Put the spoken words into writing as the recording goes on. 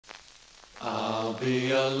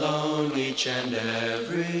be alone each and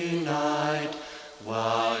every night.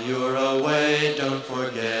 While you're away, don't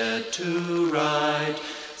forget to write.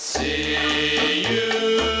 See you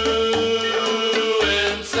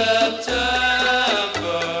in September.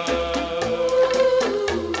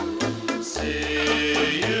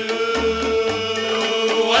 See you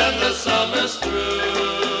when the summer's through.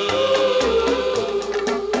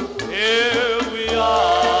 Here we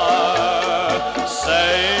are,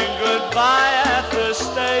 saying goodbye at the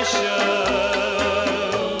station.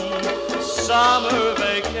 Summer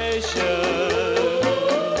vacation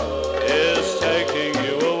is taking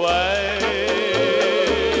you away.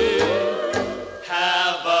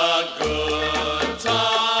 Have a good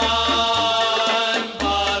time,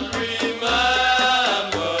 but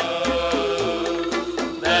remember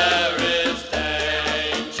there is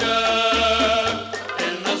danger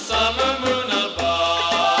in the summer moon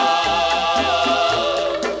above.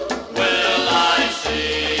 Will I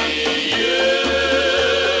see you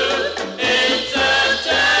in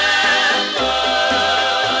September,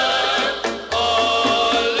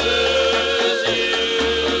 or lose you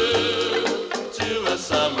to a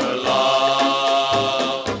summer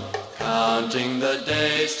love? Counting the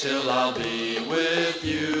days till I'll be with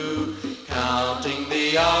you, counting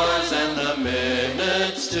the hours and the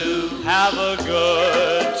minutes too. Have a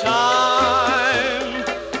good